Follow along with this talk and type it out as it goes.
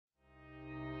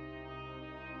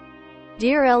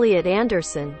Dear Elliot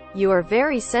Anderson, you are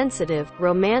very sensitive,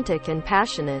 romantic and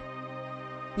passionate.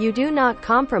 You do not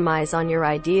compromise on your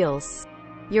ideals.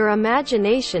 Your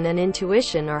imagination and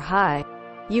intuition are high.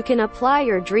 You can apply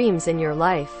your dreams in your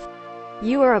life.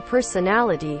 You are a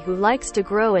personality who likes to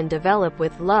grow and develop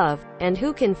with love, and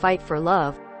who can fight for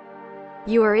love.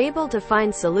 You are able to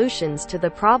find solutions to the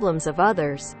problems of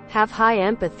others, have high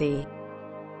empathy,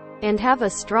 and have a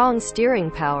strong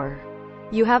steering power.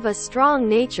 You have a strong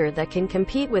nature that can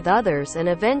compete with others and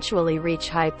eventually reach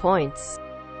high points.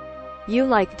 You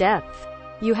like depth.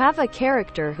 You have a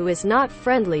character who is not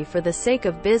friendly for the sake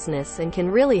of business and can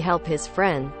really help his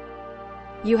friend.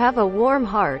 You have a warm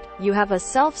heart. You have a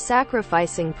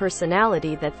self-sacrificing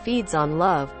personality that feeds on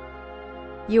love.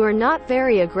 You are not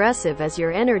very aggressive as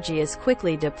your energy is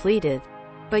quickly depleted.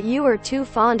 But you are too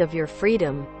fond of your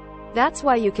freedom. That's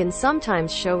why you can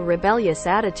sometimes show rebellious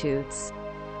attitudes.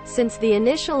 Since the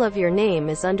initial of your name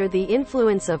is under the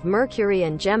influence of Mercury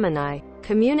and Gemini,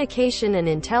 communication and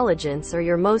intelligence are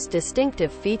your most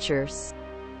distinctive features.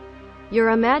 Your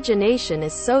imagination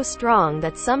is so strong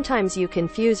that sometimes you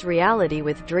confuse reality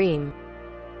with dream.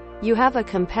 You have a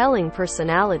compelling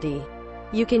personality.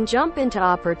 You can jump into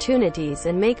opportunities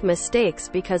and make mistakes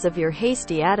because of your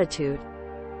hasty attitude.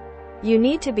 You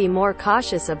need to be more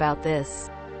cautious about this.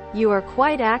 You are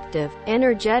quite active,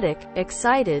 energetic,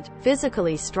 excited,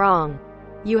 physically strong.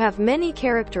 You have many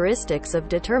characteristics of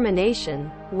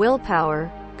determination, willpower,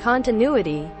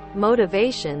 continuity,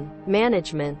 motivation,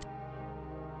 management,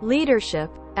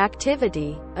 leadership,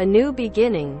 activity, a new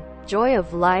beginning, joy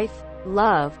of life,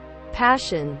 love,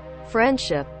 passion,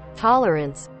 friendship,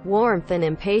 tolerance, warmth and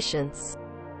impatience.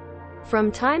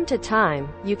 From time to time,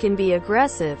 you can be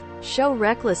aggressive, show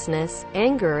recklessness,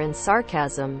 anger and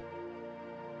sarcasm.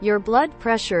 Your blood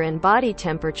pressure and body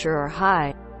temperature are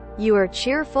high. You are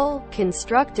cheerful,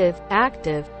 constructive,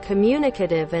 active,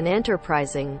 communicative and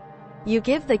enterprising. You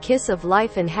give the kiss of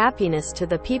life and happiness to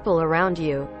the people around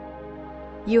you.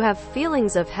 You have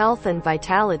feelings of health and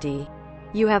vitality.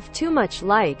 You have too much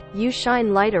light. You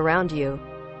shine light around you.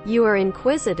 You are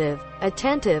inquisitive,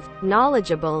 attentive,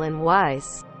 knowledgeable and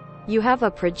wise. You have a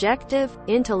projective,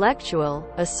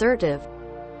 intellectual, assertive,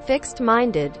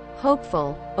 fixed-minded,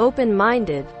 hopeful,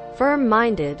 open-minded,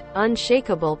 firm-minded,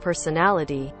 unshakable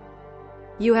personality.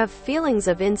 You have feelings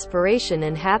of inspiration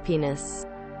and happiness.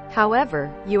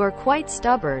 However, you are quite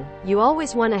stubborn. You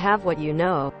always want to have what you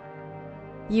know.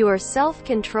 You are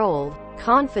self-controlled,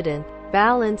 confident,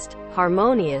 balanced,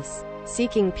 harmonious,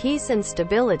 seeking peace and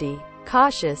stability,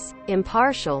 cautious,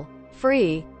 impartial,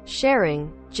 free,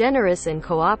 sharing, generous and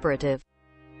cooperative.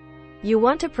 You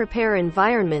want to prepare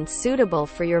environments suitable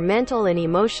for your mental and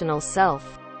emotional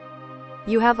self.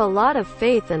 You have a lot of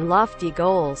faith and lofty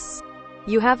goals.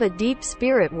 You have a deep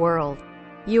spirit world.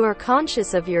 You are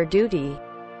conscious of your duty.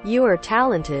 You are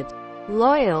talented,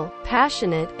 loyal,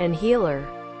 passionate, and healer.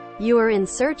 You are in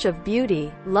search of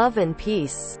beauty, love and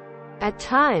peace. At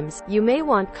times, you may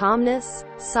want calmness,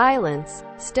 silence,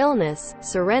 stillness,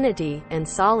 serenity, and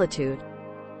solitude.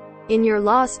 In your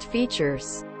lost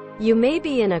features, you may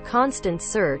be in a constant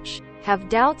search, have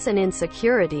doubts and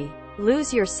insecurity,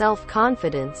 lose your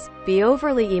self-confidence, be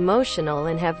overly emotional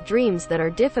and have dreams that are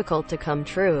difficult to come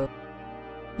true.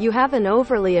 You have an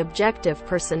overly objective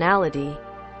personality.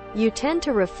 You tend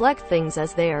to reflect things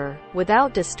as they are,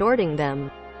 without distorting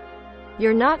them.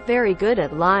 You're not very good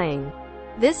at lying.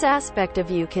 This aspect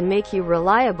of you can make you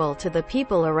reliable to the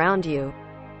people around you.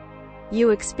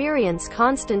 You experience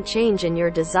constant change in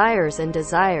your desires and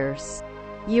desires.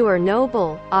 You are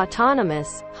noble,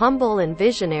 autonomous, humble and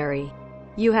visionary.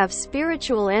 You have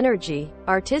spiritual energy,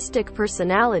 artistic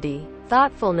personality,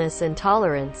 thoughtfulness and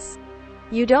tolerance.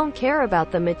 You don't care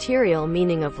about the material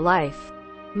meaning of life.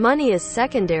 Money is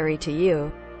secondary to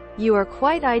you. You are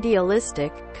quite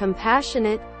idealistic,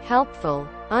 compassionate, helpful,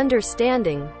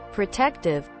 understanding,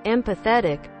 protective,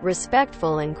 empathetic,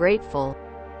 respectful and grateful.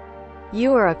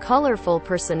 You are a colorful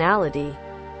personality.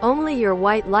 Only your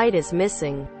white light is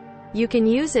missing. You can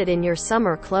use it in your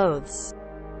summer clothes.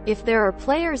 If there are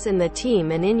players in the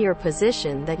team and in your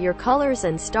position that your colors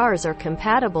and stars are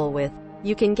compatible with,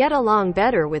 you can get along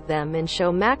better with them and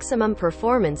show maximum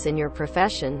performance in your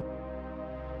profession.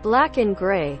 Black and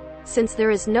gray. Since there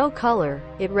is no color,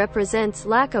 it represents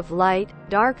lack of light,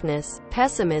 darkness,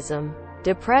 pessimism,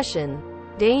 depression,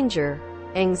 danger,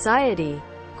 anxiety,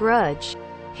 grudge,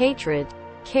 hatred,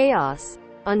 chaos,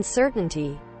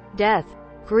 uncertainty, death,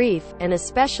 grief, and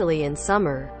especially in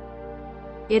summer.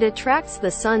 It attracts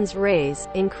the sun's rays,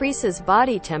 increases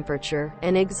body temperature,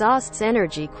 and exhausts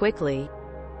energy quickly.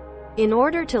 In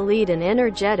order to lead an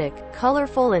energetic,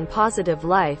 colorful and positive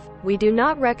life, we do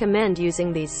not recommend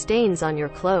using these stains on your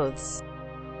clothes.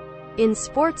 In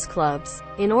sports clubs,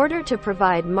 in order to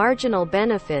provide marginal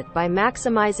benefit by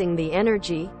maximizing the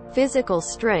energy, physical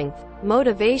strength,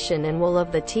 motivation and will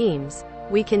of the teams,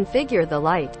 we configure the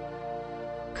light,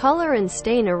 color and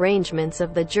stain arrangements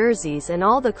of the jerseys and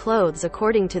all the clothes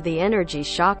according to the energy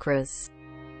chakras.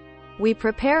 We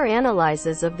prepare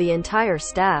analyses of the entire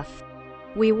staff.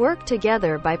 We work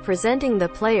together by presenting the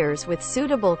players with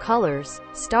suitable colors,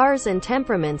 stars and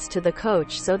temperaments to the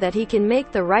coach so that he can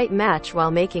make the right match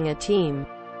while making a team.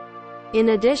 In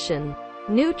addition,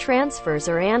 new transfers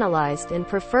are analyzed and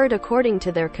preferred according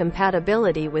to their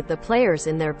compatibility with the players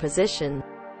in their position.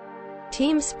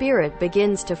 Team spirit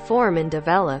begins to form and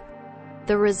develop.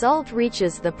 The result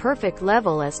reaches the perfect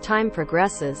level as time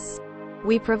progresses.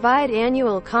 We provide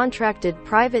annual contracted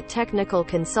private technical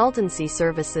consultancy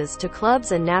services to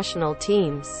clubs and national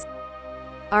teams.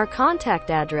 Our contact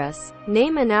address,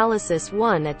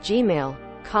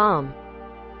 nameanalysis1@gmail.com.